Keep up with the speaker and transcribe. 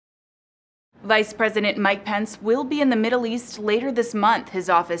Vice President Mike Pence will be in the Middle East later this month, his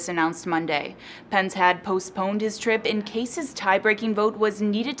office announced Monday. Pence had postponed his trip in case his tie-breaking vote was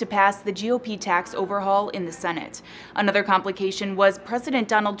needed to pass the GOP tax overhaul in the Senate. Another complication was President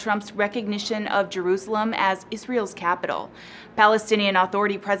Donald Trump's recognition of Jerusalem as Israel's capital. Palestinian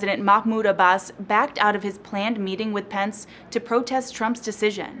Authority President Mahmoud Abbas backed out of his planned meeting with Pence to protest Trump's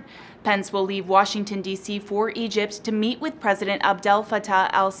decision. Pence will leave Washington, D.C. for Egypt to meet with President Abdel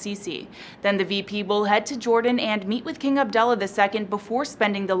Fattah al-Sisi. Then the VP will head to Jordan and meet with King Abdullah II before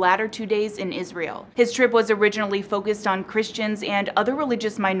spending the latter 2 days in Israel. His trip was originally focused on Christians and other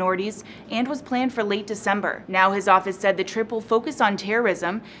religious minorities and was planned for late December. Now his office said the trip will focus on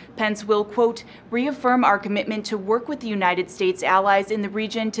terrorism. Pence will, quote, reaffirm our commitment to work with the United States allies in the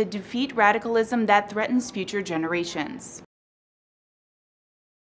region to defeat radicalism that threatens future generations.